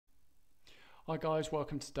Hi guys,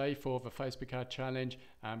 welcome to day 4 of the Facebook ad challenge.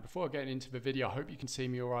 And before I get into the video, I hope you can see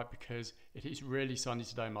me alright because it is really sunny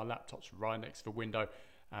today. My laptop's right next to the window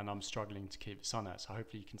and I'm struggling to keep the sun out, so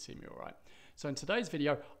hopefully you can see me alright. So in today's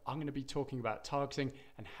video, I'm going to be talking about targeting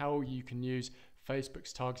and how you can use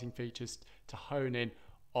Facebook's targeting features to hone in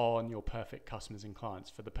on your perfect customers and clients.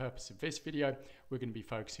 For the purpose of this video, we're going to be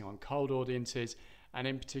focusing on cold audiences, and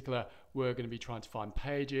in particular, we're going to be trying to find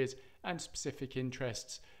pages and specific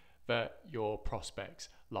interests that your prospects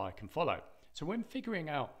like and follow. So when figuring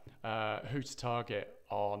out who to target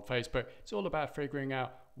on Facebook, it's all about figuring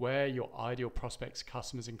out where your ideal prospects,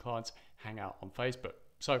 customers and clients hang out on Facebook.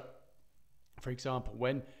 So for example,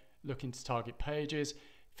 when looking to target pages,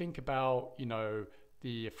 think about,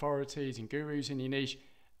 the authorities and gurus in your niche.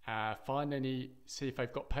 See if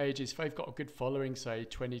they've got pages. If they've got a good following, say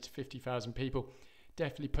 20 to 50,000 people,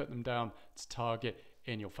 definitely put them down to target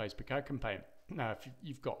in your Facebook ad campaign. Now, if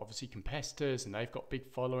you've got obviously competitors and they've got big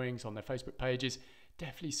followings on their Facebook pages,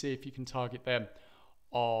 definitely see if you can target them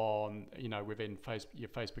on, within your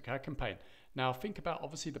Facebook ad campaign. Now, think about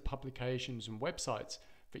obviously the publications and websites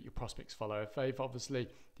that your prospects follow. If they've obviously,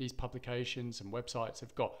 these publications and websites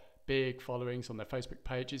have got big followings on their Facebook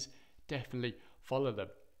pages, definitely follow them.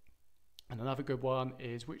 And another good one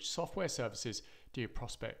is, which software services do your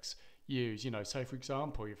prospects use? Say for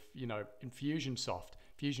example, if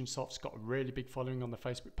Infusionsoft's got a really big following on the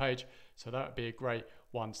Facebook page, so that would be a great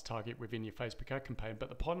one to target within your Facebook ad campaign. But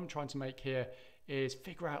the point I'm trying to make here is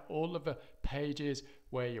figure out all of the pages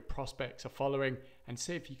where your prospects are following and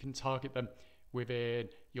see if you can target them within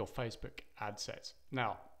your Facebook ad sets.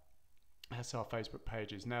 Now, that's our Facebook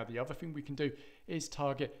pages. Now, the other thing we can do is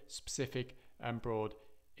target specific and broad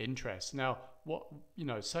interests. Now,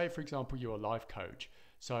 say for example, you're a life coach.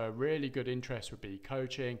 So a really good interest would be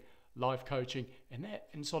coaching, life coaching,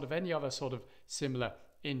 and sort of any other sort of similar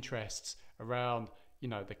interests around,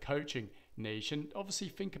 the coaching niche. And obviously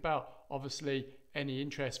think about any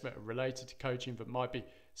interests that are related to coaching that might be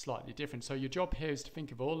slightly different. So your job here is to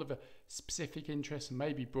think of all of the specific interests and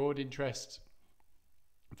maybe broad interests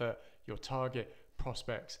that your target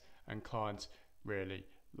prospects and clients really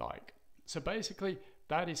like. So basically,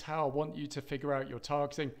 that is how I want you to figure out your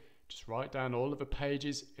targeting. Just write down all of the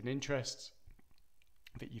pages and interests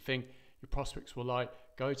that you think your prospects will like.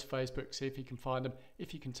 Go to Facebook, see if you can find them.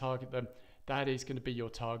 If you can target them, that is going to be your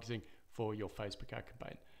targeting for your Facebook ad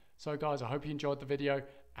campaign. So guys, I hope you enjoyed the video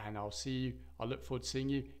and I look forward to seeing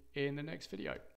you in the next video.